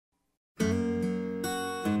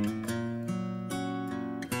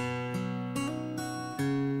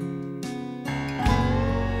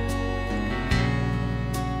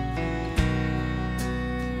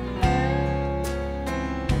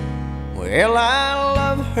Well, I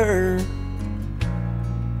love her,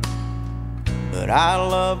 but I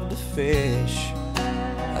love to fish.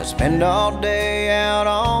 I spend all day out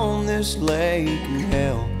on this lake, and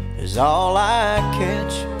hell is all I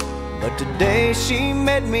catch. But today she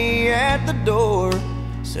met me at the door,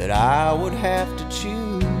 said I would have to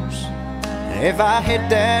choose. And if I hit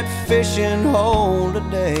that fishing hole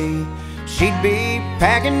today, she'd be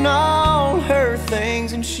packing all her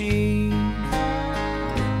things and she'd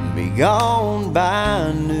be gone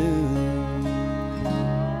by noon.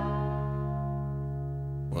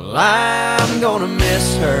 Well, I'm gonna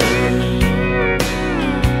miss her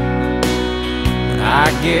when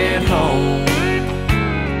I get home.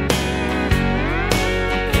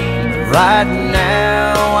 Right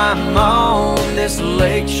now I'm on this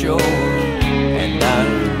lake shore, and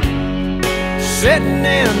I'm sitting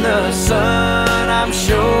in the sun. I'm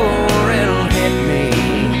sure it'll hit me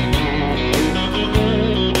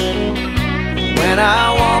when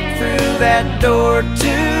I walk through that door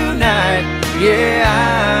tonight.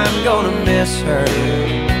 Yeah, I'm gonna miss her.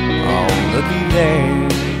 Oh, looky there,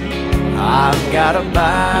 I've got a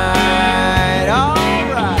bite. All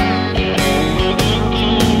right.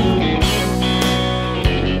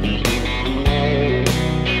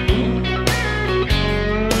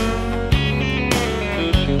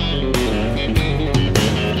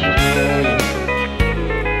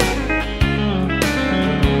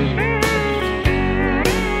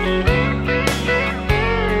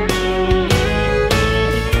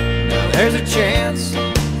 There's a chance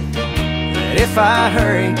that if I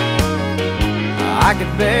hurry, I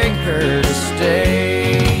could beg her to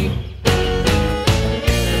stay.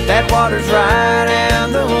 If that water's right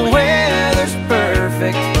and the weather's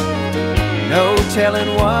perfect, no telling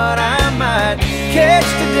what I might catch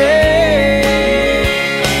today.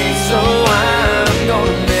 So I'm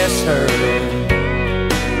gonna miss her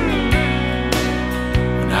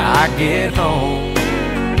when I get home.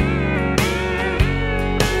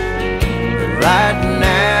 Right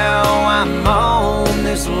now I'm on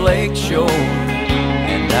this lake shore,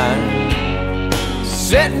 and I'm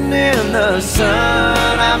sitting in the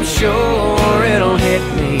sun. I'm sure it'll hit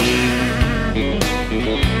me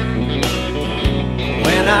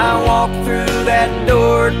when I walk through that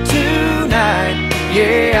door tonight.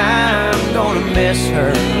 Yeah, I'm gonna miss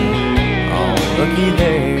her. Oh, looky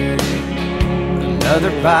there,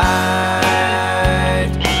 another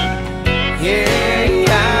bite. Yeah,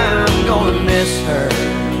 I'm gonna miss her.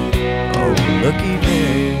 Oh, looky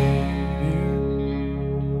there,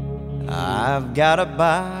 I've got a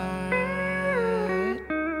bite.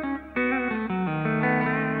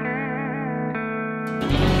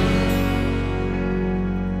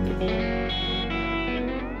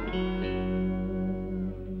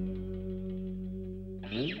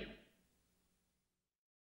 Mm-hmm.